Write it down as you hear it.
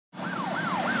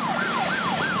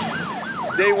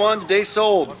day one to day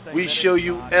sold. We show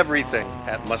you everything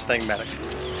at MustangMedic.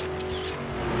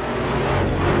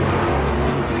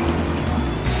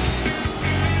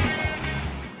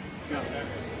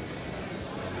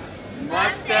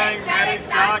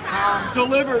 MustangMedic.com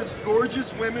delivers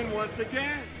gorgeous women once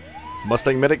again.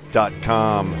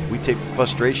 MustangMedic.com. We take the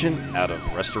frustration out of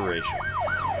restoration.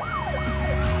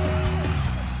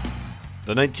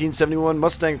 The 1971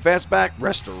 Mustang Fastback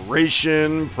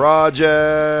Restoration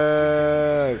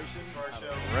Project.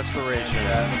 Restoration.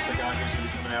 Looks like Andre's going to be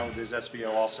coming out with his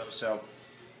SVO also. So,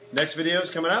 next video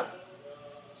is coming up.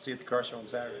 See you at the car show on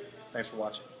Saturday. Thanks for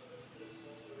watching.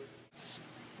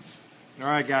 All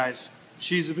right, guys.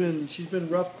 She's been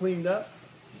rough cleaned up.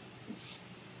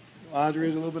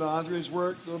 Andre's a little bit of Andre's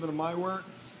work, a little bit of my work.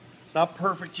 It's not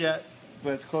perfect yet,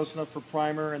 but it's close enough for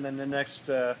primer. And then the next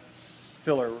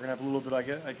filler, we're gonna have a little bit.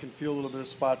 I can feel a little bit of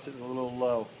spots sitting a little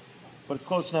low, but it's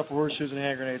close enough for horseshoes and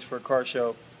hand grenades for a car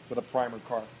show with a primer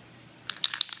car.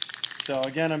 So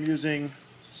again, I'm using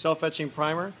self-etching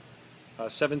primer,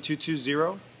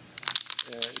 7220.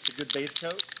 It's a good base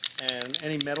coat, and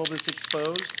any metal that's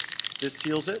exposed, this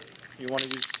seals it. You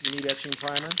need etching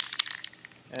primer.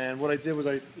 And what I did was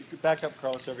back up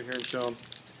Carlos over here and show him,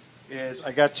 is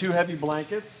I got 2 heavy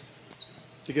blankets,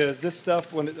 because this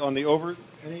stuff, when on the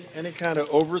any kind of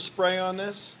overspray on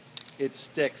this, it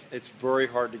sticks. It's very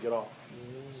hard to get off.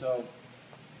 So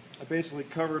I basically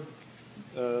covered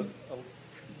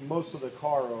most of the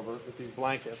car over with these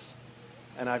blankets,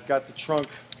 and I've got the trunk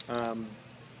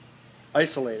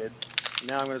isolated.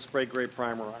 Now I'm going to spray gray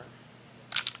primer on it.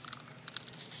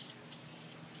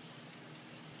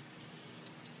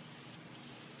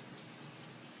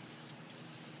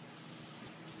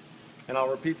 And I'll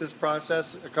repeat this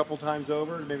process a couple times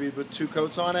over, maybe put 2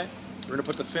 coats on it. We're going to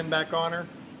put the fin back on her,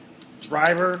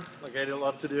 drive her, like I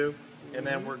love to do, and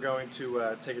then we're going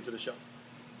to take it to the show.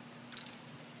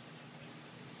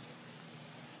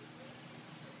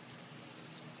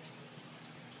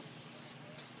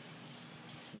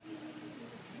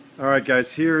 All right,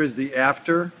 guys, here is the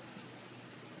after,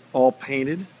 all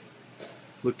painted,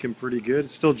 looking pretty good.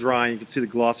 It's still drying. You can see the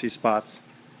glossy spots.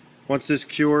 Once this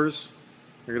cures,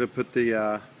 we're going to put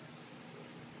the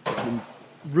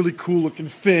really cool looking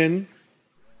fin.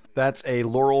 That's a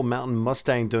Laurel Mountain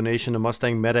Mustang donation to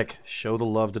Mustang Medic. Show the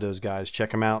love to those guys.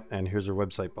 Check them out, and here's their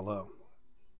website below.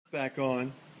 Back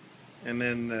on, and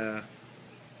then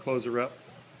close her up,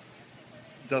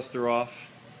 dust her off,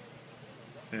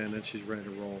 and then she's ready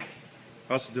to roll.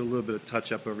 I also did a little bit of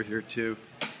touch up over here too.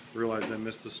 Realized I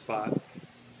missed a spot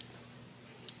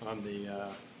on the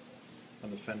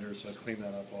fender, so I cleaned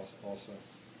that up also.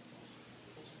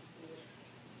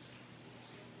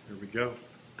 Here we go.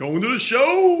 Going to the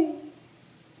show!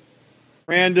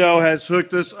 Brando has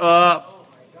hooked us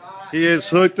up. He has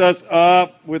hooked us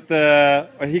up with the,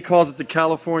 he calls it the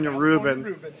California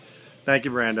Reuben. Thank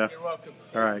you, Brando. You're welcome.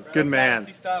 All right, good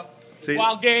man. See?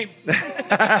 Wild game.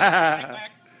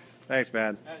 Thanks,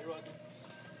 man. You're welcome.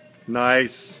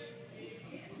 Nice.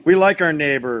 We like our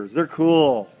neighbors. They're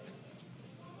cool.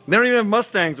 They don't even have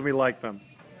Mustangs and we like them.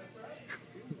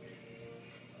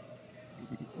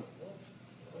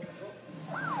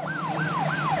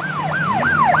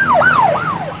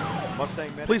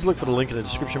 Please look for the link in the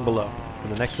description below for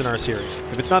the next in our series.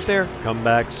 If it's not there, come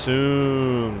back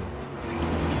soon.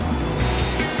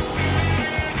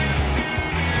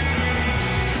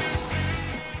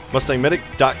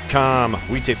 MustangMedic.com.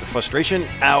 We take the frustration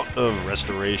out of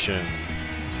restoration.